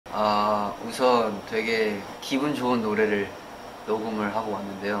우선 되게 기분 좋은 노래를 녹음을 하고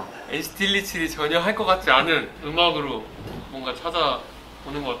왔는데요. NCT 127이 전혀 할 것 같지 않은 음악으로 뭔가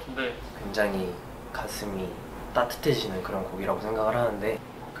찾아오는 것 같은데 굉장히 가슴이 따뜻해지는 그런 곡이라고 생각을 하는데,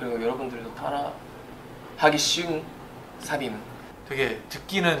 그리고 여러분들도 따라 하기 쉬운 사비는 되게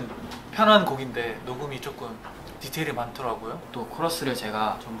듣기는 편한 곡인데 녹음이 조금 디테일이 많더라고요. 또 코러스를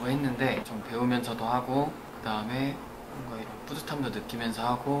제가 전부 했는데 좀 배우면서도 하고, 그 다음에 뭔가 이런 뿌듯함도 느끼면서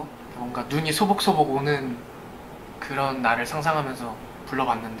하고, 뭔가 눈이 소복소복 오는 그런 날을 상상하면서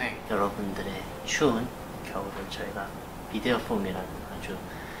불러봤는데, 여러분들의 추운 겨울을 저희가 비디오 폼이라는 아주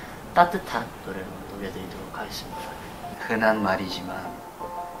따뜻한 노래로 녹여드리도록 하겠습니다. 흔한 말이지만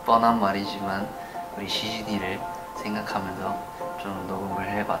뻔한 말이지만 우리 시즌이를 생각하면서 좀 녹음을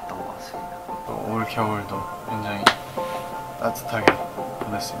해봤던 것 같습니다. 올 겨울도 굉장히 따뜻하게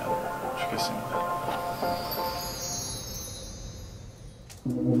보냈으면 좋겠습니다.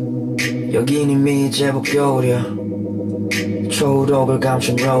 여긴 이미 제법 겨울이야. 초록을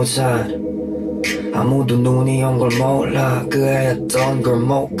감춘 roadside. 아무도 눈이 온 걸 몰라. 그 애였던 걸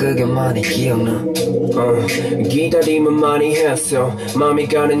못 그게만이 기억나. 기다림은 많이 했어. 맘이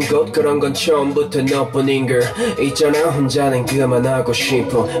가는 곳 그런 건 처음부터 너뿐인 걸. 있잖아 혼자는 그만하고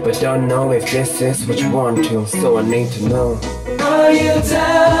싶어. But don't know if this is what you want to. So I need to know. Are you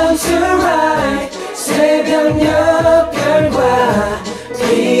down to ride? 새벽녘 별과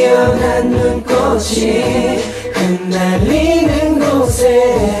피어난 눈꽃이 흩날리는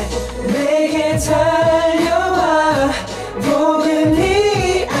곳에 내게 달려와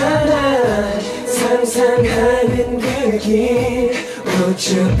보이니 않아. 상상하는 그 길 Would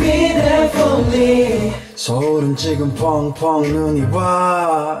you be there for me? 서울은 지금 펑펑 눈이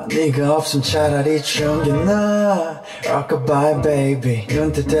와. 네가 없으면 차라리 추운 게 나아. Rockabye baby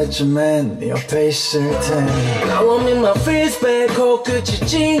눈 뜰 때쯤엔 네 옆에 있을 테니. Now I'm in my feels back 코끝이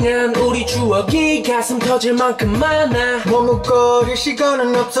찡한 우리 추억이 가슴 터질 만큼 많아. 머뭇거릴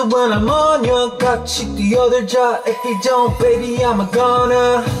시간은 없어 when I'm on you. 같이 뛰어들자 if you don't baby I'm a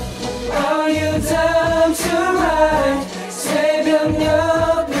goner. Are you down to ride?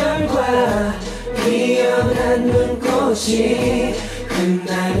 새벽녘 별과 피어난 눈꽃이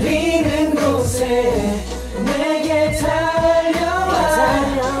흩날리는 곳에 내게 달려와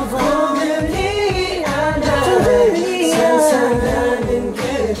보이니 않아. 상상하는 그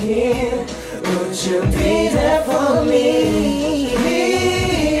길 Would you be there for me?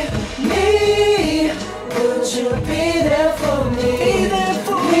 Me Would you be there for me?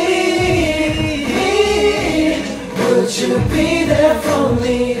 Would you be there for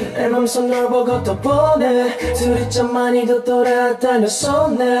me? 내 맘속 널 보고 또 보네. 둘이 참 많이도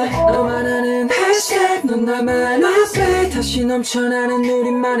돌아다녔었네. 너만 아는 hashtag 넌 나만 앞에 다시 넘쳐나는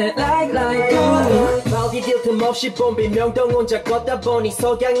우리만의 like 어디들 틈없이 봄비 명동 혼자 걷다 보니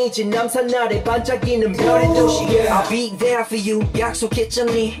석양이지 남산 아래 반짝이는 별의 도시. I'll be there for you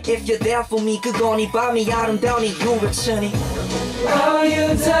약속했잖니. If you're there for me 그건 이 밤이 아름다운 이유였으니. Are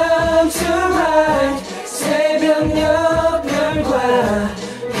you down to ride? 새벽녘 별과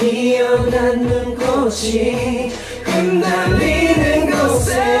피어난 눈꽃이 흩날리는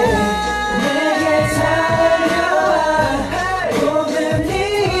곳에 내게 달려와 보이니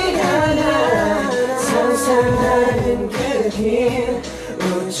않아. 상상하는 그 길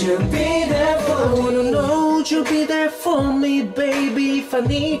Would you be there for me? I wanna know would you be there for me baby if I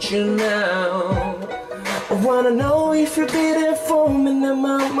need you now. I wanna know if you'll be there for me. 내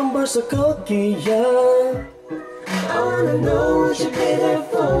맘은 벌써 거기야. I wanna know would you be there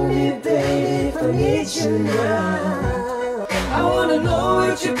for me baby if I need you now. I wanna know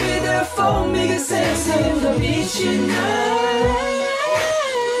would you be there for me 그 세상에 빛이 나.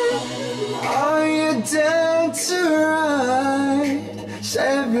 Are you down to ride?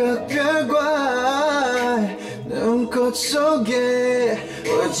 새벽별과 눈꽃 속에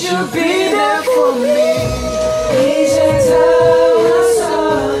Would you be there for me? 이제 다 왔어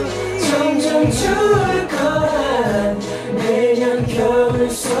점점 추울 거란 내년 겨울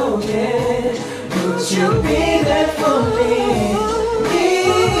속에 Would you be there for me? Me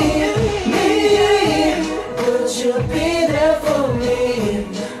Would you be there for me?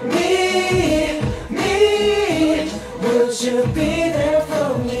 Me Would you be there for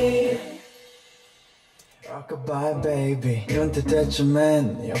me? Rockabye baby 눈 뜰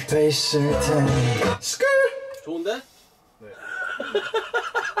때쯤엔 옆에 있을 테니. 좋은데? 네.